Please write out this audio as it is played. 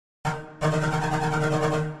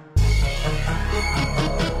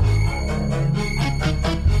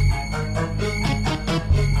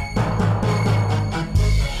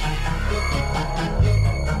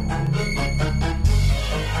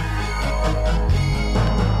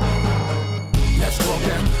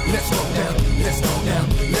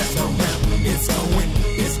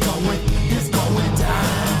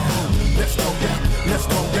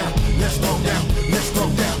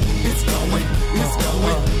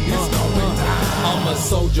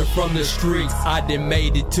Soldier from the streets, I done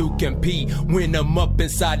made it to compete. When I'm up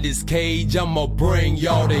inside this cage, I'ma bring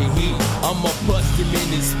y'all the heat. I'ma bust him in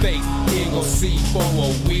his face, he ain't gon' see for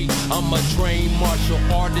a week. I'm a trained martial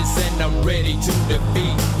artist and I'm ready to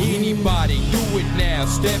defeat anybody. Do it now,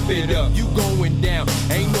 step it up, you going down.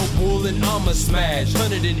 Ain't no bullin', I'ma smash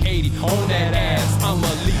 180 on that ass. I'm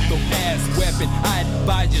a lethal ass weapon, I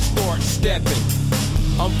advise you start stepping.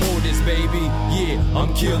 I'm for this, baby, yeah,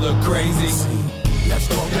 I'm killer crazy. Let's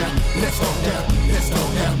go down, let's go down, let's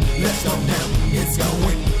go down, let's go down. It's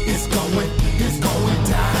going, it's going, it's going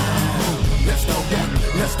down. Let's go down,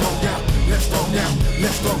 let's go down, let's go down,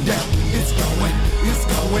 let's go down. It's going, it's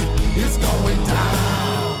going, it's going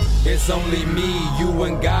down. It's only me, you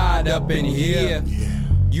and God up in here.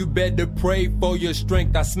 You better pray for your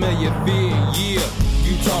strength, I smell your fear, yeah.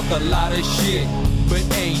 You talk a lot of shit, but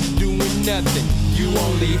ain't doing nothing. You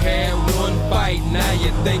only had one fight, now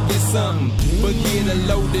you think it's something. But get a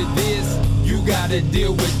load of this, you gotta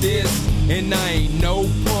deal with this. And I ain't no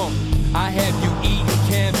punk, I have you eating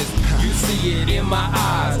canvas. You see it in my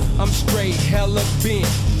eyes, I'm straight hella bent.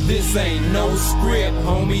 This ain't no script,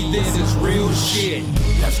 homie, this is real shit.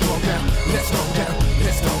 Let's go down, let's go down,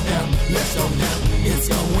 let's go down, let's go down. It's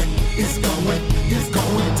going, it's going, it's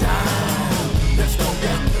going down. Let's go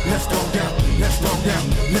down, let's go down, let's go down,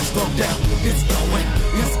 let's go down. It's going,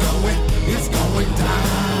 it's going, it's going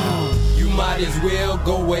down. You might as well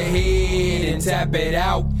go ahead and tap it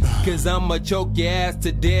out, cause I'ma choke your ass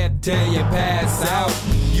to death till you pass out.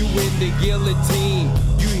 You in the guillotine,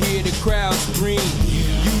 you hear the crowd scream.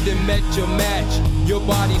 You done met your match, your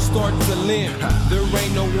body starts to limp. There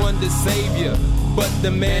ain't no one to save you but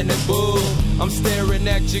the man above. I'm staring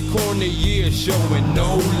at your corner, yeah, showing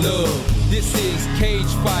no love. This is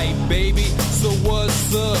cage fight, baby, so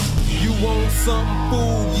what's up? You want something,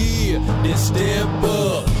 fool, yeah, then step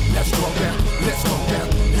up. Let's go down, let's go down,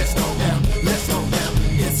 let's go down, let's go down.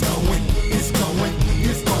 It's going, it's going,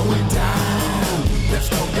 it's going down. Let's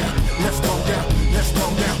go down, let's go down, let's go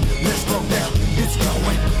down, let's go down. It's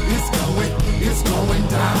going, it's going, it's going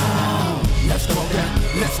down. Let's go down,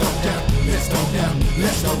 let's go down, let's go down,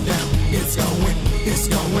 let's go down. It's going, it's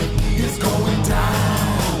going, it's going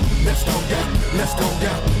down. Let's go down, let's go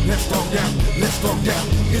down, let's go down, let's go down.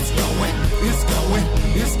 It's going, it's going,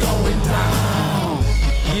 it's going down.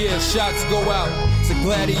 Yeah, shots go out to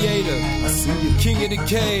Gladiator, I see you, king of the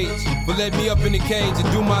cage, but let me up in the cage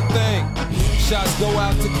and do my thing. Shots go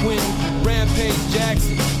out to Quentin, Rampage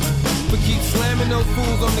Jackson, but keep slamming those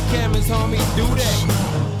fools on the cameras, homie, do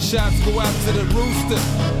that. Shots go out to the Rooster,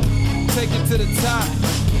 take it to the top,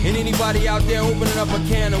 and anybody out there opening up a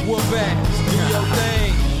can of whoop ass, do your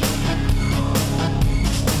thing.